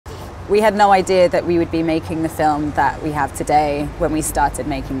We had no idea that we would be making the film that we have today when we started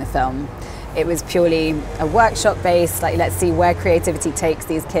making the film. It was purely a workshop based, like let's see where creativity takes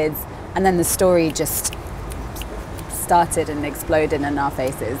these kids, and then the story just started and exploded in our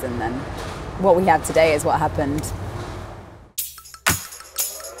faces, and then what we have today is what happened.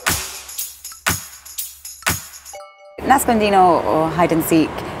 Nascondino, or Hide and Seek,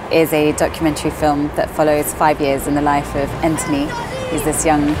 is a documentary film that follows 5 years in the life of Entoni. He's this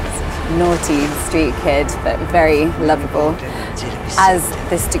young, naughty street kid, but very lovable. As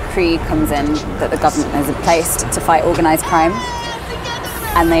this decree comes in that the government has placed to fight organised crime,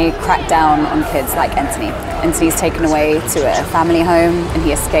 and they crack down on kids like Entoni. Entoni's taken away to a family home, and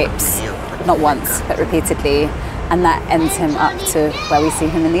he escapes, not once, but repeatedly, and that ends him up to where we see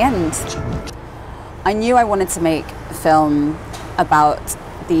him in the end. I knew I wanted to make a film about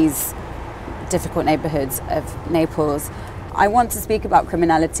these difficult neighbourhoods of Naples. I want to speak about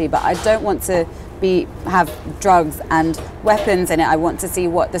criminality, but I don't want to have drugs and weapons in it. I want to see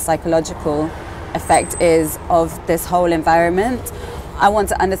what the psychological effect is of this whole environment. I want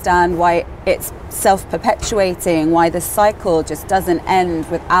to understand why it's self-perpetuating, why the cycle just doesn't end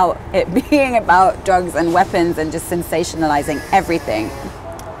without it being about drugs and weapons and just sensationalizing everything.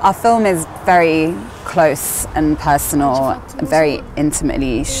 Our film is very close and personal, very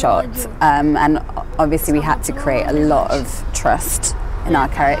intimately shot, and obviously we had to create a lot of trust in our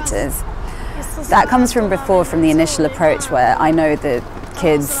characters. That comes from before, from the initial approach, where I know the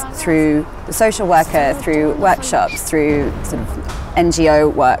kids through the social worker, through workshops, through sort of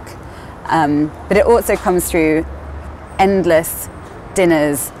NGO work, but it also comes through endless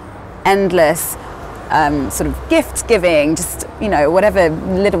dinners, endless sort of gift giving, just, you know, whatever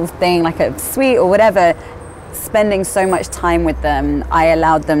little thing, like a sweet or whatever, spending so much time with them. I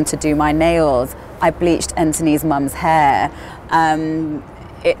allowed them to do my nails. I bleached Entoni's mum's hair.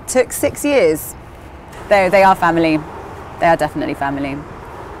 It took 6 years. They are family. They are definitely family.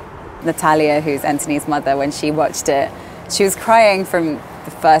 Natalia, who's Entoni's mother, when she watched it, she was crying from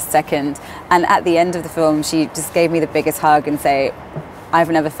the first second. And at the end of the film, she just gave me the biggest hug and say, I've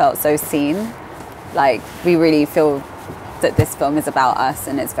never felt so seen. Like, we really feel that this film is about us,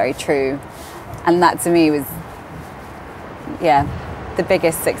 and it's very true. And that to me was, yeah, the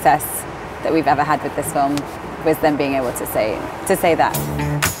biggest success that we've ever had with this film, was them being able to say that.